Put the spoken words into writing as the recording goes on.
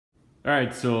All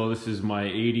right, so this is my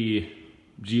 80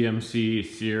 GMC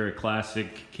Sierra Classic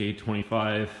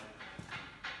K25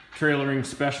 trailering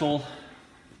special,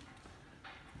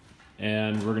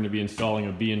 and we're going to be installing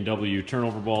a B&W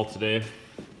turnover ball today.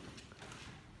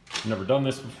 Never done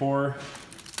this before,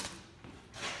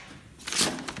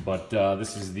 but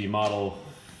this is the model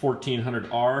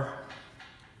 1400R.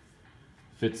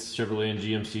 Fits Chevrolet and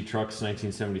GMC trucks,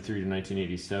 1973 to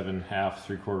 1987, half,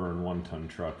 3/4, and 1-ton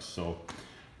trucks. So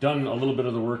done a little bit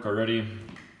of the work already.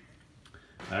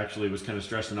 I actually was kind of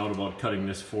stressing out about cutting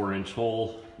this 4-inch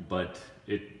hole, but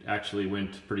it actually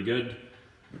went pretty good.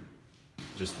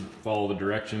 Just follow the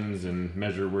directions and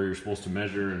measure where you're supposed to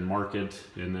measure and mark it,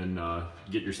 and then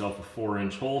get yourself a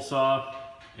 4-inch hole saw,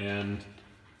 and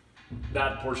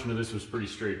that portion of this was pretty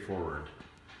straightforward.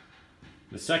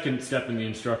 The second step in the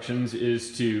instructions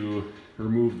is to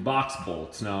remove the box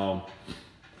bolts. Now,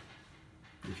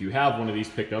 if you have one of these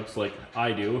pickups like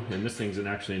I do, and this thing's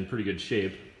actually in pretty good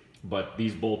shape, but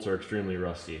these bolts are extremely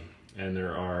rusty, and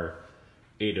there are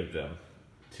 8 of them.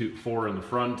 4 in the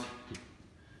front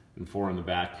and 4 in the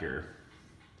back here.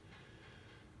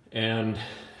 And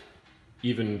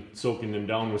even soaking them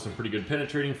down with some pretty good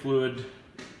penetrating fluid,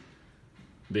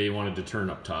 they wanted to turn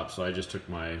up top. So I just took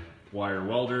my wire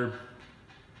welder,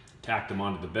 tacked them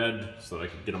onto the bed so that I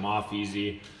could get them off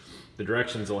easy. The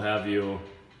directions will have you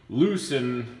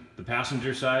loosen the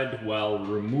passenger side while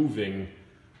removing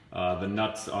the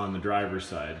nuts on the driver's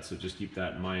side, so just keep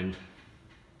that in mind.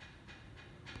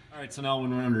 Alright, so now when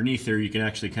we're underneath there, you can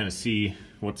actually kind of see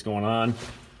what's going on.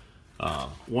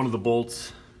 One of the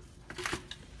bolts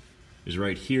is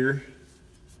right here.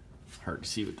 Hard to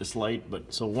see with this light,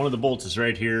 but so one of the bolts is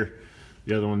right here,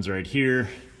 the other one's right here,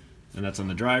 and that's on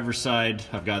the driver's side.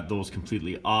 I've got those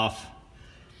completely off.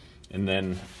 And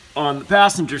then on the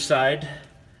passenger side,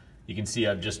 you can see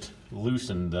I've just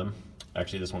loosened them.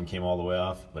 Actually, this one came all the way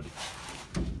off, but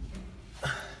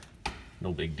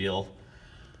no big deal.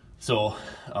 So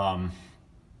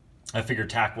I figured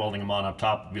tack welding them on up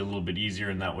top would be a little bit easier,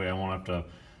 and that way I won't have to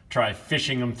try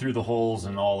fishing them through the holes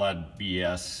and all that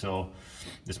BS. So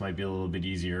this might be a little bit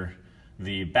easier.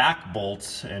 The back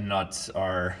bolts and nuts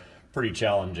are pretty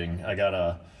challenging. I got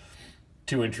a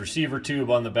 2-inch receiver tube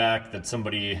on the back that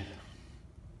somebody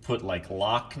put like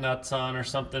lock nuts on or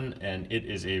something, and it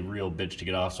is a real bitch to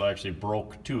get off. So I actually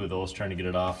broke 2 of those trying to get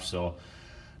it off. So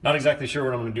not exactly sure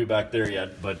what I'm going to do back there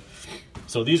yet, but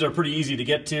so these are pretty easy to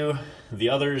get to. The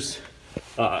others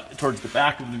towards the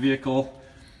back of the vehicle,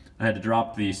 I had to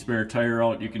drop the spare tire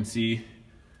out, you can see,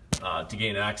 to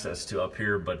gain access to up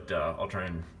here, but I'll try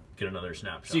and get another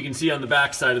snapshot. So you can see on the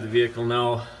back side of the vehicle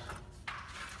now,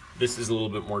 this is a little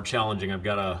bit more challenging. I've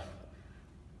got a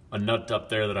nut up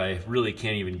there that I really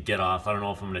can't even get off. I don't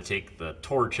know if I'm going to take the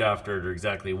torch after it or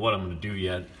exactly what I'm going to do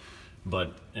yet,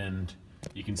 but, and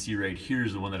you can see right here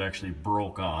is the one that actually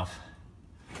broke off.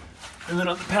 And then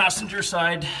on the passenger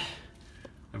side,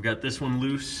 I've got this one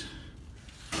loose,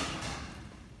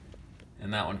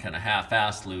 and that one kind of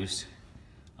half-assed loose.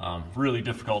 Really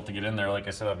difficult to get in there. Like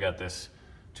I said, I've got this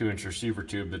 2-inch receiver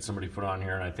tube that somebody put on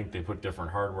here, and I think they put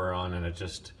different hardware on, and it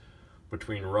just,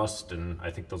 between rust and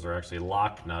I think those are actually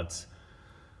lock nuts,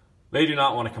 they do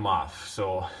not want to come off.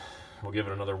 So we'll give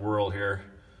it another whirl here.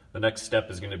 The next step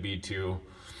is going to be to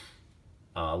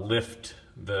lift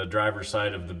the driver's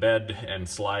side of the bed and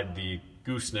slide the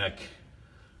gooseneck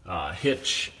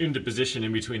hitch into position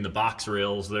in between the box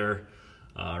rails there,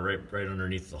 right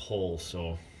underneath the hole.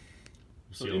 So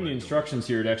in the instructions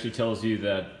here, it actually tells you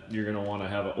that you're going to want to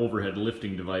have an overhead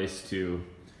lifting device to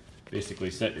basically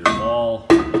set your ball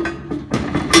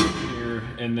here,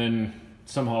 and then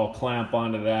somehow clamp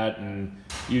onto that and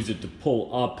use it to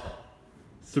pull up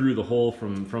through the hole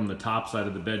from the top side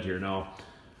of the bed here. Now,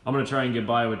 I'm going to try and get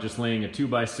by with just laying a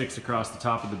 2x6 across the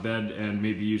top of the bed and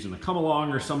maybe using a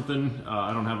come-along or something.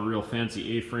 I don't have a real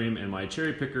fancy A-frame, and my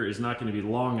cherry picker is not going to be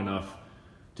long enough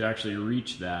to actually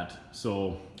reach that.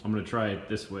 So I'm going to try it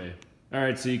this way. All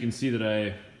right, so you can see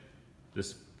that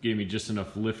this gave me just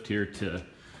enough lift here to,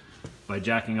 by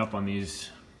jacking up on these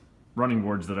running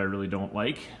boards that I really don't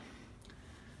like,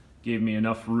 gave me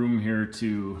enough room here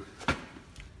to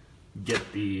get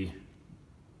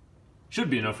should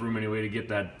be enough room anyway to get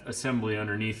that assembly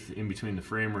underneath in between the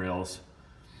frame rails.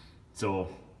 So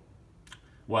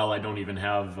while I don't even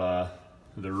have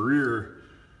the rear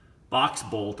box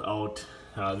bolt out,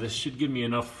 this should give me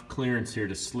enough clearance here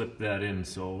to slip that in.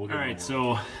 So we'll get all right,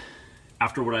 so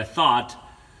after what I thought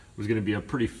was going to be a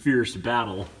pretty fierce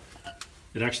battle,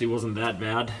 it actually wasn't that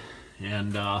bad,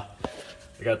 and I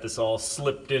got this all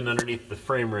slipped in underneath the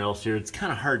frame rails here. It's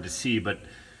kind of hard to see, but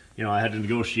you know, I had to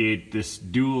negotiate this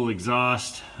dual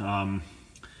exhaust.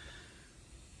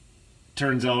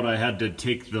 Turns out I had to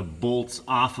take the bolts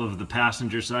off of the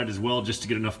passenger side as well just to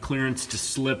get enough clearance to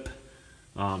slip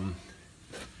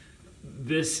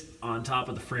this on top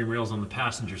of the frame rails on the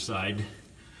passenger side.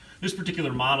 This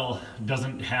particular model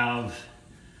doesn't have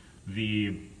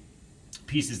the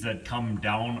pieces that come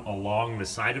down along the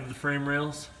side of the frame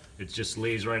rails. It just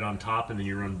lays right on top and then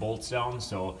you run bolts down.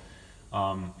 So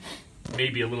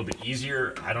maybe a little bit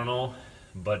easier, I don't know.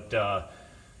 But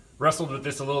wrestled with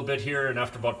this a little bit here, and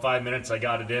after about 5 minutes I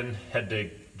got it in. Had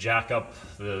to jack up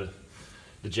the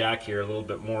jack here a little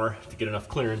bit more to get enough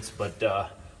clearance,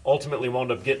 but ultimately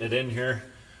wound up getting it in here.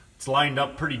 It's lined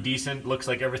up pretty decent. Looks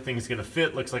like everything's gonna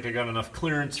fit. Looks like I got enough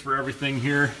clearance for everything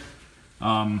here.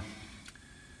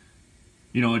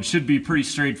 You know, it should be pretty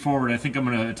straightforward. I think I'm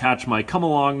gonna attach my come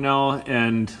along now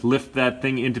and lift that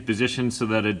thing into position so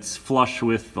that it's flush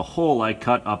with the hole I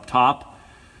cut up top,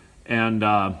 and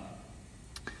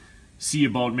see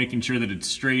about making sure that it's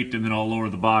straight, and then I'll lower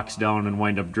the box down and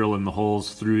wind up drilling the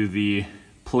holes through the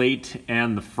plate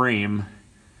and the frame.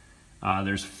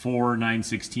 There's 4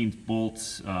 9/16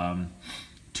 bolts,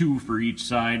 2 for each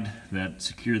side, that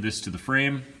secure this to the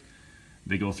frame.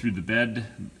 They go through the bed,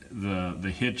 the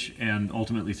hitch, and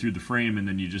ultimately through the frame, and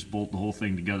then you just bolt the whole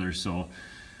thing together. So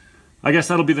I guess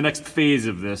that'll be the next phase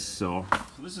of this. So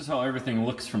this is how everything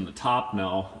looks from the top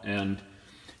now, and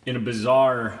in a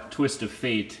bizarre twist of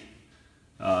fate,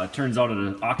 it turns out at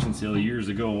an auction sale years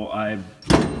ago, I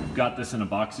got this in a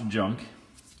box of junk,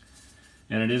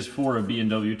 and it is for a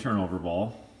B&W turnover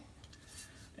ball,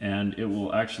 and it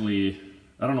will actually,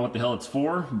 I don't know what the hell it's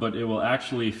for, but it will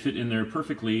actually fit in there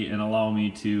perfectly and allow me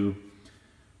to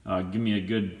give me a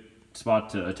good spot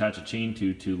to attach a chain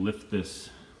to lift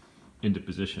this into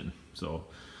position. So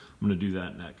I'm going to do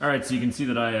that next. Alright, so you can see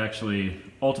that I actually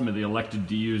ultimately elected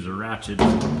to use a ratchet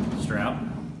strap,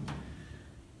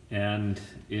 and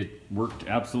it worked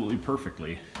absolutely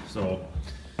perfectly. So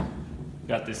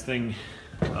got this thing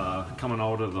coming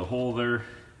out of the hole there.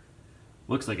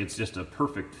 Looks like it's just a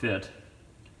perfect fit.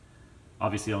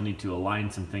 Obviously I'll need to align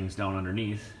some things down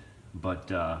underneath,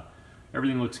 but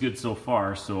everything looks good so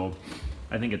far. So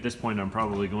I think at this point I'm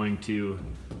probably going to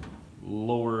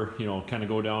lower, you know, kind of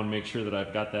go down, make sure that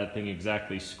I've got that thing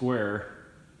exactly square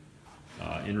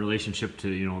in relationship to,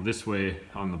 you know, this way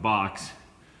on the box,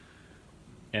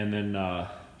 and then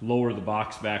lower the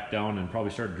box back down and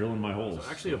probably start drilling my holes.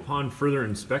 So actually, upon further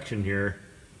inspection here,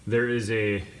 there is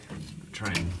a, try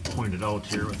and point it out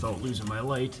here without losing my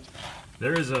light,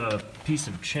 there is a piece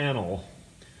of channel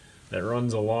that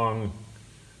runs along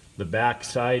the back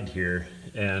side here,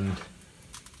 and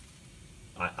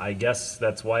I guess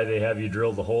that's why they have you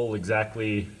drill the hole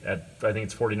exactly at, I think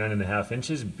it's 49.5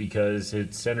 inches, because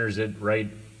it centers it right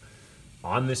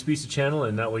on this piece of channel,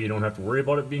 and that way you don't have to worry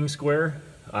about it being square.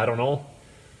 I don't know,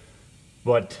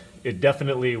 but it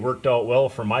definitely worked out well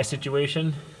for my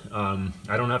situation. I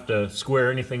don't have to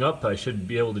square anything up. I should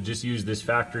be able to just use this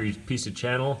factory piece of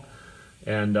channel,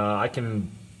 and I can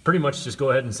pretty much just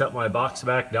go ahead and set my box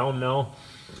back down now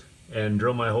and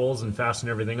drill my holes and fasten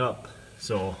everything up.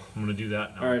 So I'm going to do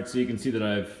that now. Alright, so you can see that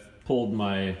I've pulled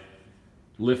my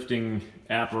lifting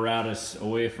apparatus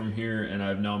away from here, and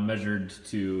I've now measured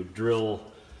to drill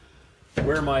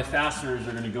where my fasteners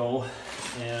are going to go,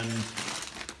 and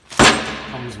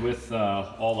comes with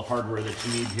all the hardware that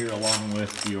you need here, along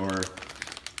with your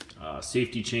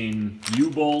safety chain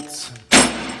U-bolts. So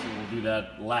we'll do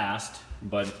that last,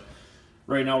 but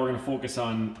right now we're going to focus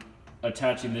on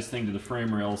attaching this thing to the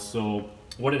frame rails. So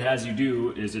what it has you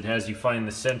do is it has you find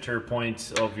the center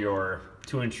points of your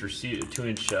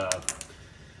 2-inch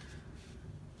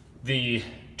the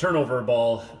turnover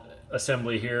ball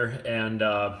assembly here, and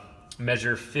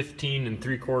measure 15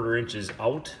 3/4 inches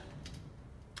out,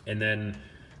 and then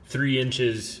 3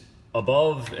 inches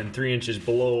above and 3 inches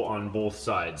below on both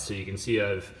sides. So you can see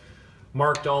I've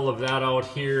marked all of that out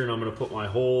here, and I'm going to put my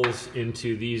holes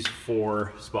into these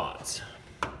 4 spots.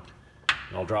 And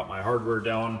I'll drop my hardware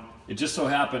down. It just so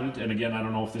happened, and again, I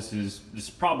don't know if this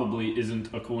probably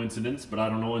isn't a coincidence, but I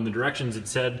don't know, in the directions it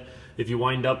said if you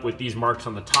wind up with these marks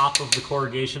on the top of the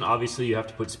corrugation, obviously you have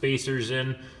to put spacers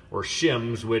in or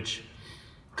shims, which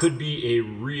could be a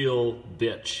real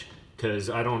bitch, because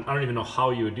I don't even know how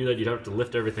you would do that. You'd have to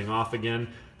lift everything off again.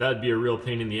 That would be a real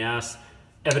pain in the ass.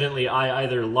 Evidently I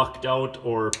either lucked out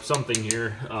or something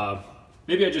here.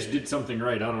 Maybe I just did something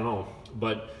right, I don't know.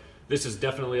 But this is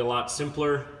definitely a lot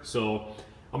simpler, so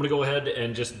I'm gonna go ahead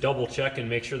and just double check and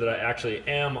make sure that I actually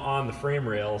am on the frame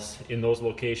rails in those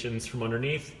locations from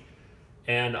underneath.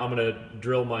 And I'm gonna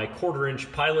drill my 1/4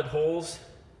 inch pilot holes,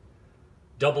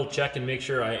 double check and make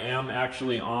sure I am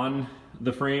actually on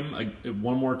the frame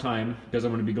one more time, because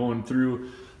I'm gonna be going through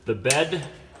the bed,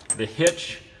 the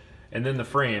hitch, and then the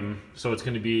frame. So it's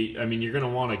going to be, I mean, you're going to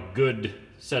want a good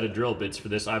set of drill bits for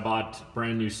this. I bought a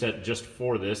brand new set just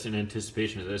for this in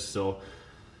anticipation of this. So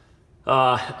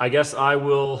I guess I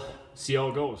will see how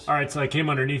it goes. All right, so I came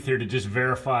underneath here to just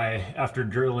verify after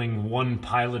drilling one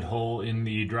pilot hole in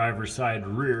the driver's side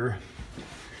rear.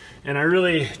 And I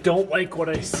really don't like what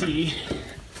I see.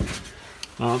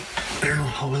 I don't know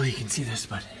how well you can see this,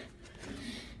 but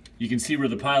you can see where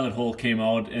the pilot hole came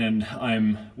out, and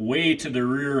I'm way to the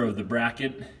rear of the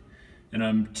bracket, and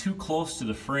I'm too close to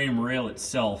the frame rail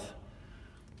itself.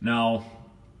 Now,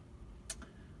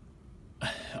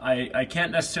 I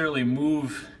can't necessarily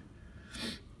move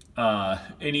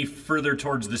any further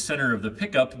towards the center of the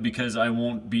pickup because I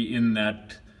won't be in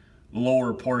that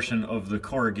lower portion of the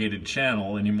corrugated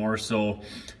channel anymore, so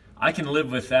I can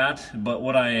live with that. But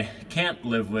what I can't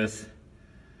live with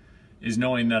is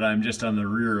knowing that I'm just on the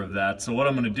rear of that. So what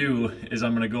I'm going to do is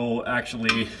I'm going to go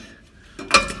actually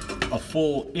a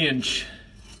full inch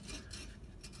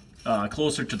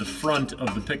closer to the front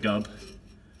of the pickup,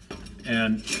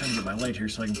 and trying to get my light here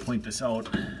so I can point this out.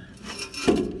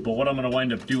 But what I'm going to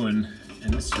wind up doing,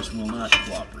 and this just will not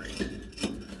cooperate.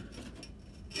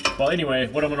 Well, anyway,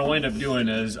 what I'm going to wind up doing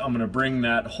is I'm going to bring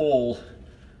that hole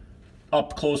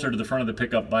up closer to the front of the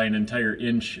pickup by an entire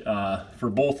inch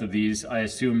for both of these. I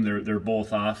assume they're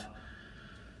both off.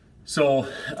 So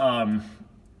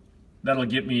that'll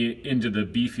get me into the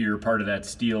beefier part of that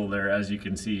steel there, as you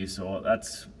can see. So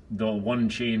that's the one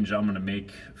change I'm going to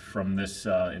make from this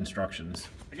instructions.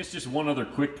 I guess just one other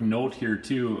quick note here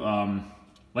too.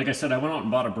 Like I said, I went out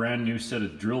and bought a brand new set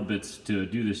of drill bits to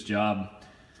do this job.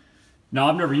 Now,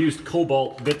 I've never used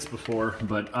cobalt bits before,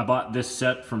 but I bought this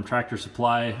set from Tractor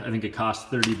Supply. I think it cost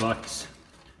 30 bucks.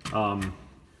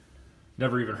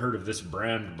 Never even heard of this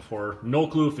brand before. No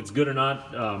clue if it's good or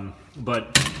not,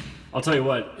 but I'll tell you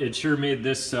what, it sure made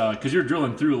this, because you're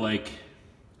drilling through like,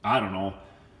 I don't know,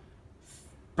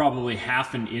 probably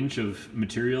half an inch of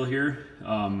material here,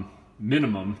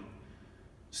 minimum.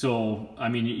 So, I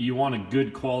mean, you want a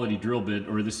good quality drill bit,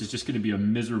 or this is just going to be a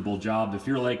miserable job. If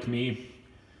you're like me,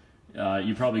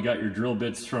 you probably got your drill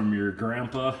bits from your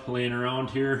grandpa laying around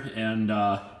here, and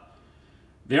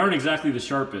they aren't exactly the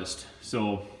sharpest.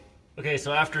 So, okay,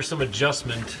 so after some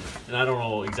adjustment, and I don't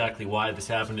know exactly why this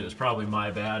happened, it was probably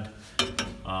my bad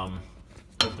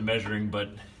with the measuring, but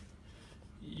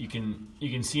you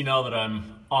can see now that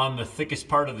I'm on the thickest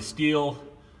part of the steel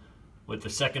with the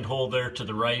second hole there to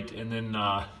the right, and then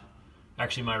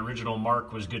actually my original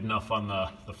mark was good enough on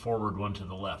the forward one to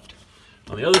the left.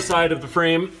 On the other side of the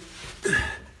frame,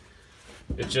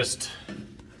 it just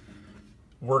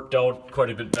worked out quite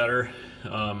a bit better.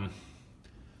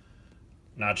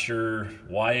 Not sure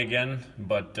why again,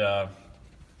 but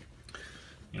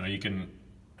you know,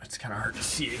 it's kind of hard to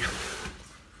see,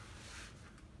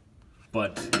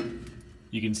 but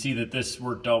you can see that this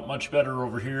worked out much better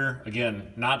over here.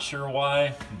 Again, not sure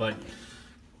why, but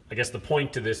I guess the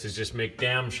point to this is just make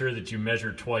damn sure that you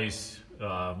measure twice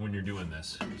when you're doing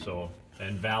this. So,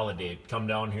 and validate. Come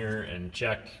down here and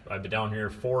check. I've been down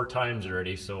here 4 times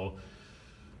already, so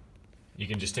you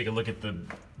can just take a look at the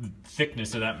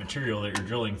thickness of that material that you're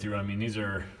drilling through. I mean, these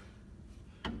are,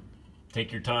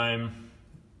 take your time,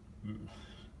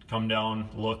 come down,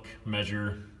 look,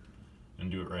 measure,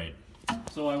 and do it right.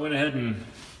 So I went ahead and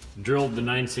drilled the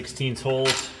 9/16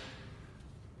 holes.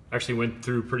 Actually went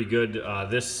through pretty good.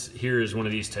 This here is one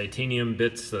of these titanium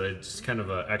bits that it's kind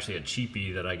of actually a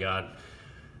cheapie that I got.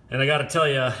 And I got to tell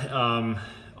you,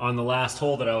 on the last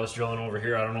hole that I was drilling over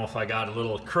here, I don't know if I got a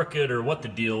little crooked or what the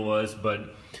deal was,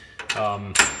 but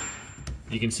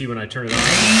you can see when I turn it on,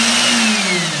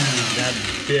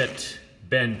 that bit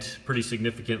bent pretty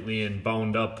significantly and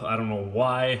bound up. I don't know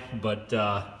why, but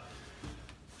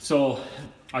so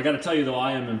I got to tell you though,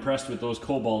 I am impressed with those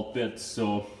cobalt bits.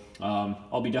 So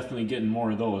I'll be definitely getting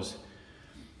more of those.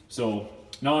 So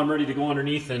now I'm ready to go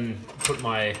underneath and put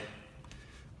my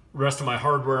rest of my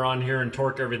hardware on here and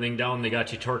torque everything down. They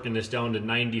got you torquing this down to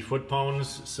 90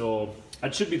 foot-pounds. So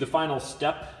that should be the final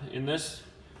step in this.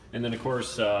 And then of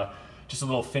course, just a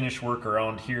little finish work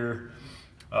around here.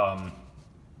 I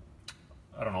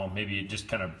don't know, maybe just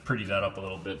kind of pretty that up a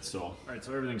little bit. So, all right,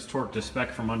 so everything's torqued to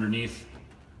spec from underneath.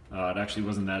 It actually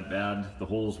wasn't that bad. The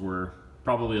holes were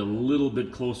probably a little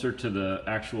bit closer to the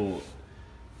actual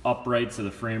uprights of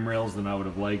the frame rails than I would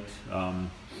have liked.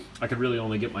 I could really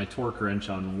only get my torque wrench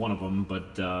on one of them,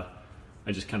 but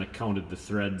I just kind of counted the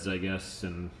threads, I guess,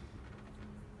 and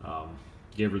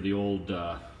gave her the old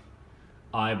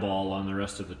eyeball on the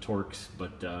rest of the torques,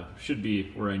 but should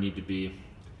be where I need to be.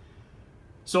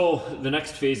 So the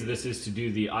next phase of this is to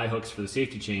do the eye hooks for the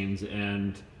safety chains,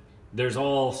 and there's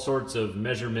all sorts of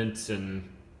measurements and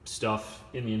stuff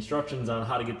in the instructions on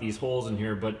how to get these holes in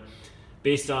here, but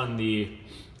based on the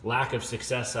lack of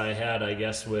success I had, I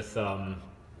guess, with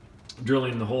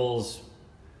drilling the holes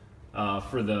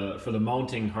for the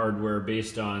mounting hardware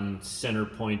based on center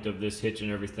point of this hitch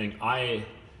and everything, I'm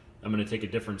going to take a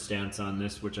different stance on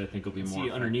this, which I think will be more.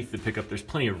 See, underneath the pickup, there's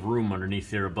plenty of room underneath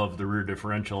there above the rear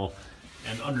differential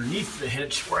and underneath the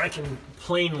hitch where I can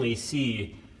plainly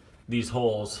see these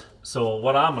holes. So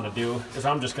what I'm going to do is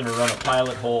I'm just going to run a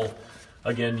pilot hole,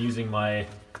 again using my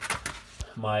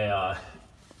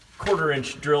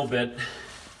 1/4-inch drill bit,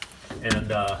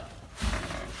 and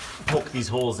poke these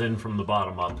holes in from the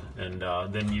bottom up, and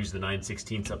then use the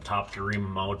 9/16 up top to ream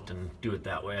them out and do it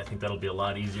that way. I think that'll be a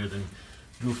lot easier than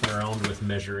goofing around with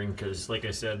measuring, because like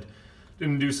I said,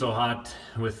 didn't do so hot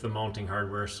with the mounting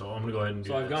hardware, so I'm gonna go ahead and do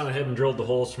this. So I've gone ahead and drilled the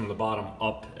holes from the bottom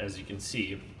up, as you can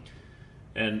see.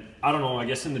 And I don't know, I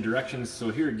guess in the directions,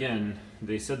 so here again,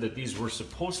 they said that these were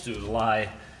supposed to lie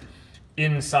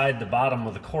inside the bottom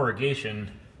of the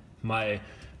corrugation. My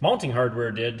mounting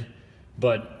hardware did,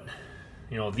 but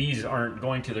you know, these aren't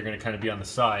going to, they're gonna kind of be on the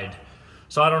side.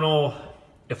 So I don't know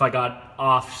if I got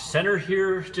off center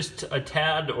here just a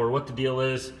tad or what the deal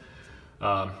is.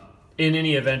 In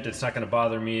any event, it's not going to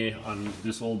bother me on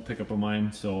this old pickup of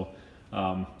mine, so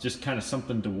just kind of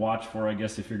something to watch for, I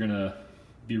guess, if you're going to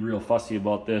be real fussy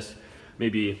about this.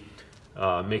 Maybe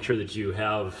make sure that you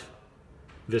have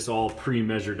this all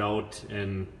pre-measured out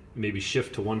and maybe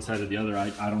shift to one side or the other.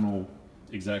 I don't know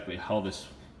exactly how this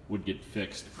would get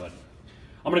fixed, but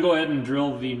I'm going to go ahead and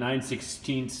drill the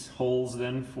 9/16 holes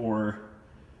then for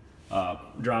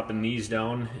dropping these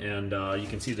down, and you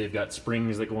can see they've got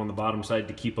springs that go on the bottom side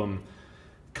to keep them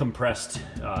compressed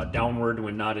downward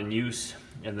when not in use,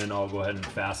 and then I'll go ahead and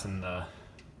fasten the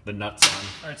nuts on.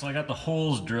 All right, so I got the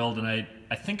holes drilled, and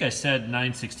I think I said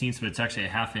 9/16, but it's actually a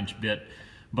 1/2-inch bit.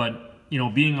 But you know,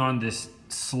 being on this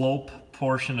slope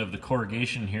portion of the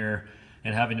corrugation here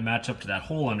and having to match up to that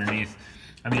hole underneath,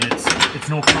 I mean, it's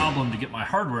no problem to get my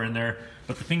hardware in there,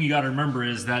 but the thing you got to remember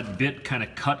is that bit kind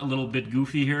of cut a little bit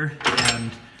goofy here, and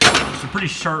some pretty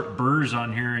sharp burrs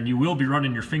on here, and you will be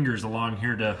running your fingers along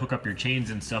here to hook up your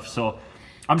chains and stuff. So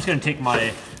I'm just going to take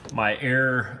my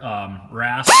air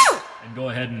rasp and go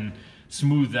ahead and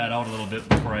smooth that out a little bit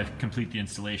before I complete the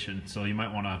installation. So you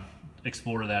might want to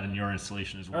explore that in your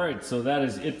installation as well. All right, so that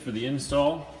is it for the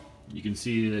install. You can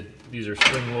see that these are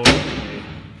spring loaded.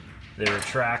 They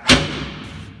retract.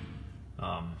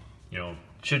 You know,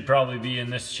 should probably be in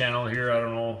this channel here. I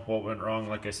don't know what went wrong.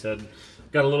 Like I said,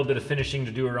 got a little bit of finishing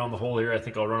to do around the hole here. I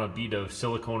think I'll run a bead of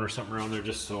silicone or something around there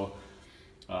just so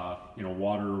you know,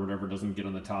 water or whatever doesn't get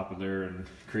on the top of there and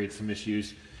create some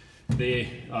issues.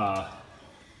 They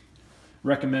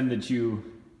recommend that you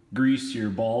grease your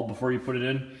ball before you put it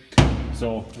in.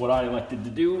 So what I elected to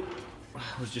do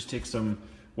was just take some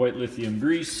white lithium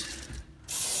grease,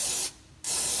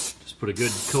 just put a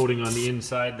good coating on the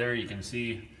inside there, you can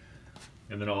see,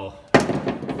 and then I'll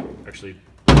actually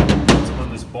put some on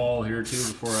this ball here too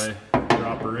before I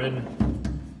drop her in.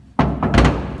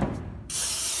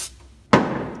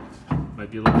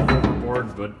 Might be a little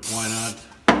overboard, but why not?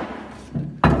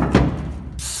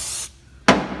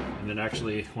 And then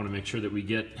actually want to make sure that we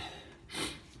get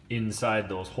inside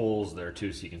those holes there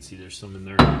too, so you can see there's some in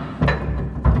there. So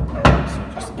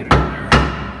just get it in there.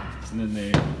 And then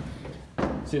they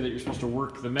say that you're supposed to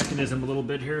work the mechanism a little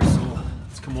bit here, so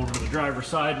let's come over to the driver's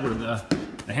side where the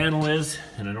handle is,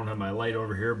 and I don't have my light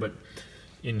over here, but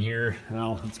in here,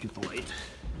 well, let's get the light.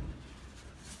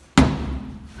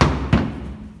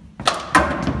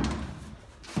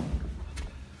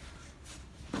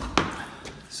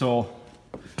 So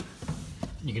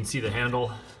you can see the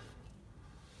handle.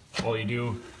 All you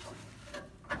do move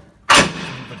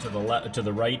it to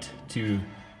the right to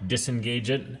disengage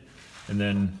it, and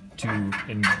then to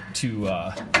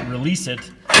release it.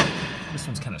 This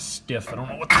one's kind of stiff. I don't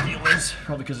know what the deal is.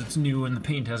 Probably because it's new and the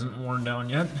paint hasn't worn down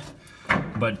yet.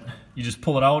 But you just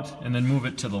pull it out and then move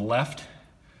it to the left,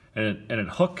 and it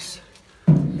hooks.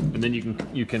 And then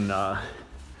you can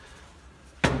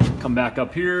come back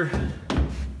up here,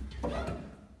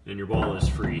 and your ball is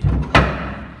free.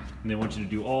 And they want you to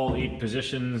do all 8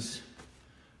 positions,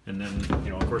 and then,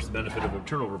 you know, of course, the benefit of a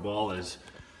turnover ball is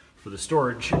for the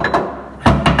storage. You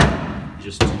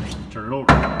just turn it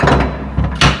over,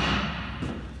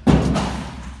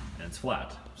 and it's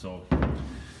flat. So,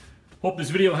 hope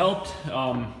this video helped.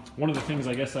 One of the things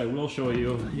I guess I will show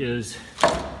you is,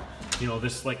 you know,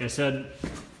 this, like I said,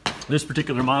 this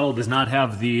particular model does not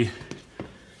have the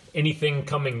anything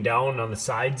coming down on the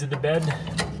sides of the bed,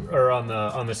 or on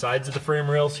the sides of the frame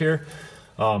rails here.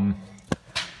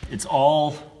 It's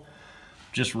all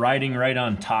just riding right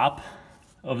on top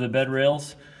of the bed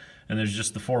rails, and there's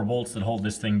just the 4 bolts that hold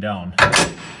this thing down.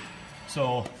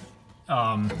 So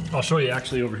I'll show you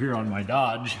actually over here on my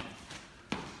Dodge.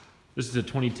 This is a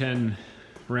 2010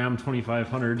 Ram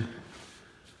 2500,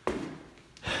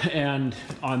 and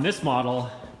on this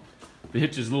model the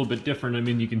hitch is a little bit different. I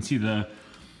mean, you can see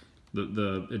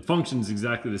it functions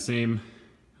exactly the same,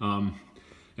 and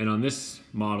on this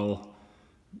model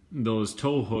those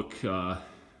tow hook,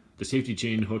 the safety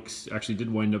chain hooks actually did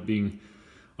wind up being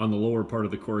on the lower part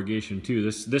of the corrugation too.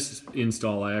 This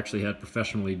install I actually had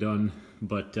professionally done,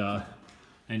 but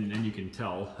and you can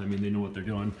tell, I mean, they know what they're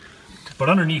doing. But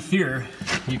underneath here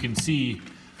you can see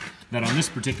that on this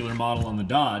particular model on the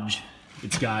Dodge,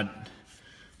 it's got,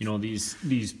 you know,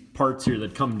 these parts here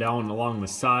that come down along the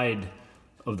side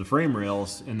of the frame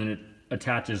rails, and then it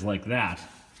attaches like that.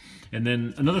 And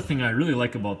then another thing I really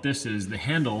like about this is the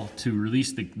handle to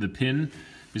release the pin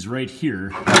is right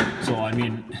here. So I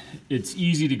mean, it's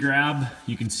easy to grab.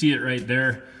 You can see it right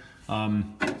there.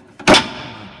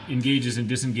 Engages and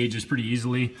disengages pretty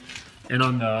easily. And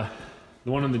on the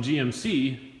one on the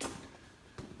GMC,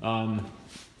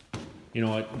 you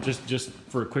know, just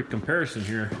for a quick comparison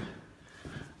here,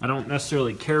 I don't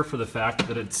necessarily care for the fact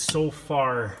that it's so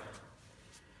far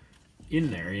in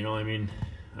there, you know. I mean,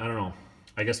 I don't know.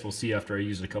 I guess we'll see after I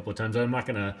use it a couple of times. I'm not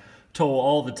gonna tow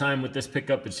all the time with this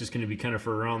pickup. It's just gonna be kind of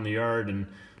for around the yard and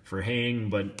for haying,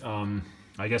 but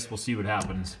I guess we'll see what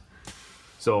happens.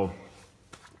 So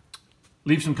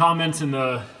leave some comments in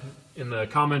the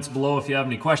comments below if you have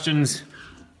any questions.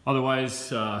 Otherwise,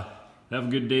 have a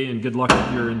good day and good luck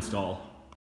with your install.